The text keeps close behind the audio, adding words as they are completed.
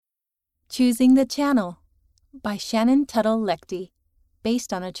Choosing the Channel by Shannon Tuttle Lechty,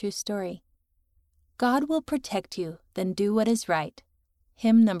 based on a true story. God will protect you, then do what is right.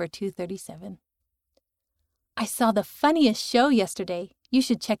 Hymn number 237. I saw the funniest show yesterday. You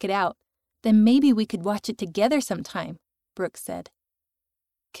should check it out. Then maybe we could watch it together sometime, Brooke said.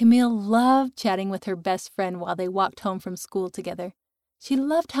 Camille loved chatting with her best friend while they walked home from school together. She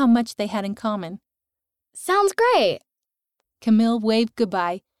loved how much they had in common. Sounds great. Camille waved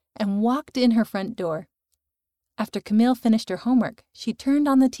goodbye and walked in her front door. After Camille finished her homework, she turned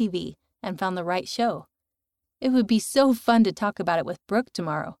on the TV and found the right show. It would be so fun to talk about it with Brooke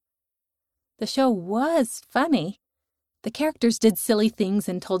tomorrow. The show was funny. The characters did silly things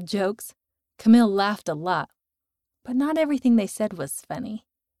and told jokes. Camille laughed a lot. But not everything they said was funny.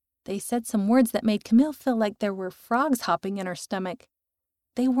 They said some words that made Camille feel like there were frogs hopping in her stomach.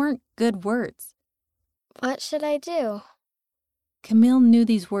 They weren't good words. What should I do? Camille knew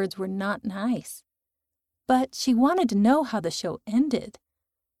these words were not nice. But she wanted to know how the show ended.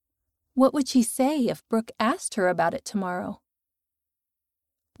 What would she say if Brooke asked her about it tomorrow?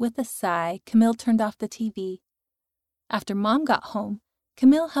 With a sigh, Camille turned off the TV. After Mom got home,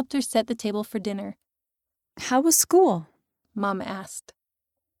 Camille helped her set the table for dinner. How was school? Mom asked.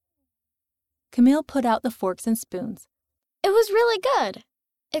 Camille put out the forks and spoons. It was really good.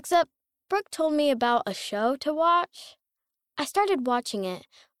 Except Brooke told me about a show to watch. I started watching it,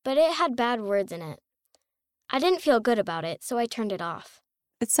 but it had bad words in it. I didn't feel good about it, so I turned it off.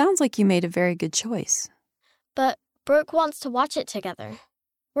 It sounds like you made a very good choice. But Brooke wants to watch it together.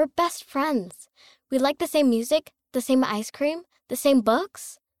 We're best friends. We like the same music, the same ice cream, the same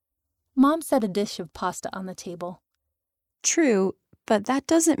books. Mom set a dish of pasta on the table. True, but that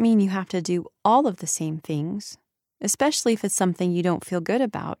doesn't mean you have to do all of the same things, especially if it's something you don't feel good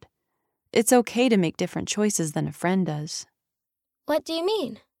about. It's okay to make different choices than a friend does. What do you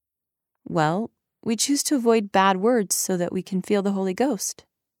mean? Well, we choose to avoid bad words so that we can feel the Holy Ghost.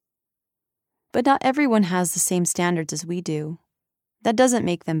 But not everyone has the same standards as we do. That doesn't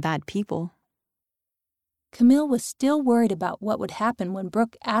make them bad people. Camille was still worried about what would happen when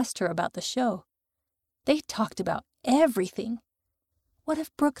Brooke asked her about the show. They talked about everything. What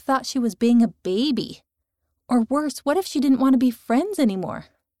if Brooke thought she was being a baby? Or worse, what if she didn't want to be friends anymore?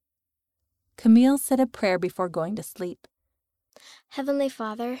 Camille said a prayer before going to sleep. Heavenly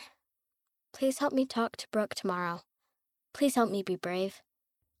Father, please help me talk to Brooke tomorrow. Please help me be brave.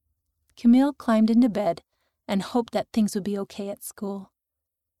 Camille climbed into bed and hoped that things would be okay at school.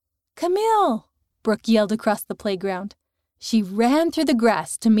 Camille! Brooke yelled across the playground. She ran through the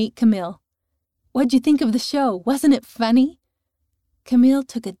grass to meet Camille. What'd you think of the show? Wasn't it funny? Camille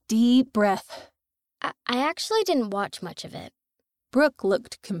took a deep breath. I actually didn't watch much of it. Brooke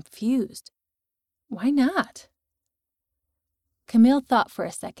looked confused. Why not? Camille thought for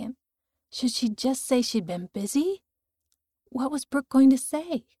a second. Should she just say she'd been busy? What was Brooke going to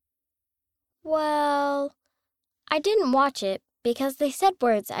say? Well, I didn't watch it because they said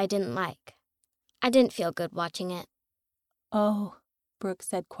words I didn't like. I didn't feel good watching it. Oh, Brooke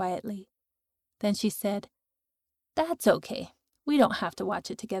said quietly. Then she said, That's okay. We don't have to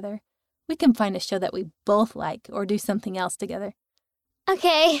watch it together. We can find a show that we both like or do something else together.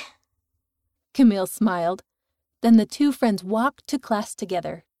 Okay. Camille smiled. Then the two friends walked to class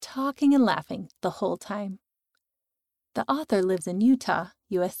together, talking and laughing the whole time. The author lives in Utah,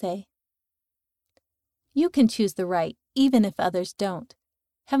 USA. You can choose the right, even if others don't.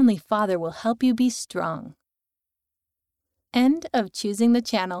 Heavenly Father will help you be strong. End of Choosing the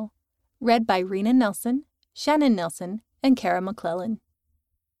Channel. Read by Rena Nelson, Shannon Nelson, and Kara McClellan.